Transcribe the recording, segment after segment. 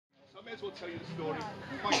may as well tell you the story.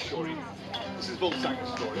 My story. This is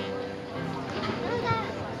Vollsanger's story.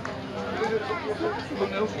 Oh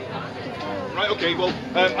no. Right, okay, well,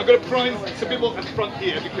 I'm going to prime some people at the front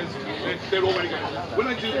here because they're already going. When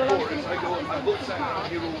I do the chorus, I go, I'm Vollsanger, I'm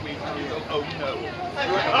here all week. You go, oh no.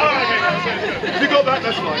 Oh, okay. If you got that,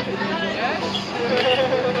 that's fine.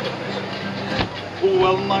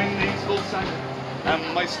 Well, my name's Vollsanger,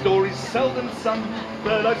 and my story's seldom sung,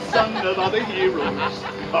 but I've sung of other heroes,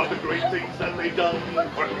 of the great things that they've done,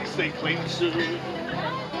 or at least they claim to.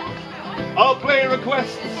 I'll play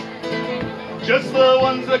requests, just the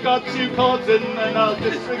ones that got 2 chords in, and I'll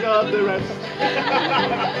disregard the rest.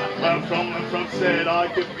 I'm from and from said I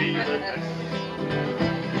could be the best.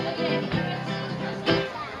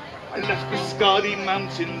 I left the Skadi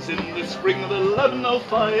Mountains in the spring of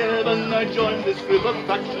 1105, and I joined this group of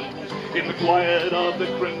factions in the quiet of the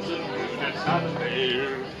Crimson Units and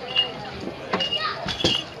there.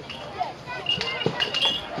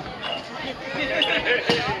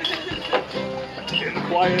 In the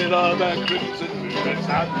quiet of the Crimson Units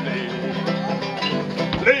and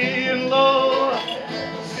there. Laying low,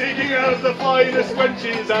 seeking out the finest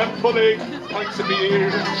wenches and pulling pints of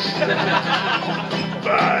beer.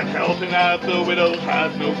 But helping out the widow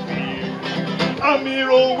had no fear. I'm here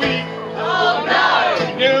all week. Oh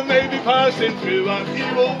no! You may be passing through. I'm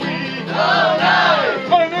here all week. Oh no!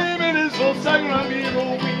 My name is Vollsanger. I'm here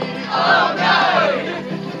all week. Oh no!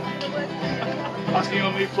 Asking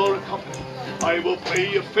on me for a company, I will play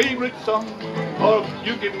your favorite song, or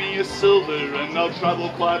you give me a silver and I'll travel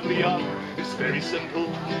quietly on. It's very simple.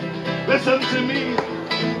 Listen to me.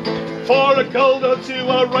 For a gold or 2,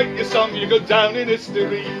 I'll write your song, you go down in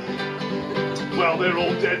history. Well, they're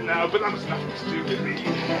all dead now, but that was nothing to do with me.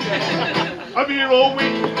 I'm here all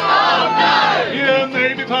week. Oh no! You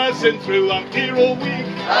may be passing through, I'm here all week.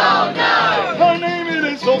 Oh no! My name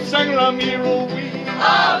is Vollsanger, I'm here all week.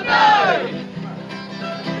 Oh no!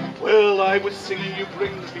 Well, I was singing You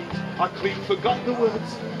Bring the Beat, I clean forgot the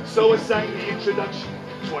words, so I sang the introduction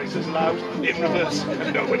twice as loud, in reverse,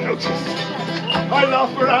 and no one noticed. I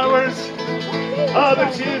laughed for hours. The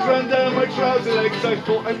tears ran down my trouser legs. I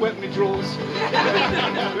thought I wet my drawers.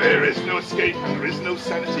 There is no escape, there is no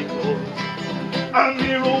sanity clause. I'm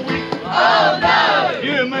here all week. Oh no!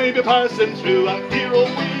 You may be passing through. I'm here all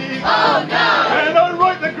week. Oh no! And I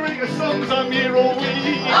write the greatest songs. I'm here all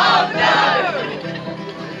week. Oh no!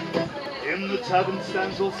 In the tavern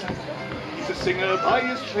stands Vollsanger. He's a singer by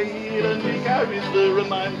his trade, and he carries the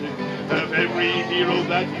reminder of every hero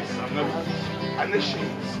that he's sung about. And the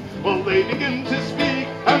shades, well, they begin to speak,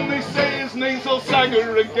 and they say his name's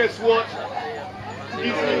Vollsanger, and guess what?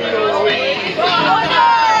 He's here all week. Oh no!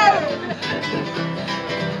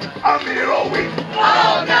 I'm here all week.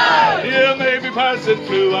 Oh no! You may be passing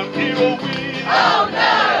through, I'm here all week. Oh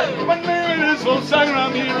no! My name is Vollsanger,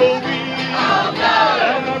 I'm here all week. Oh no!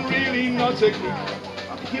 And I'm really not a geek.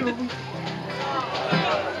 I'm here all week.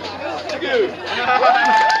 Thank you.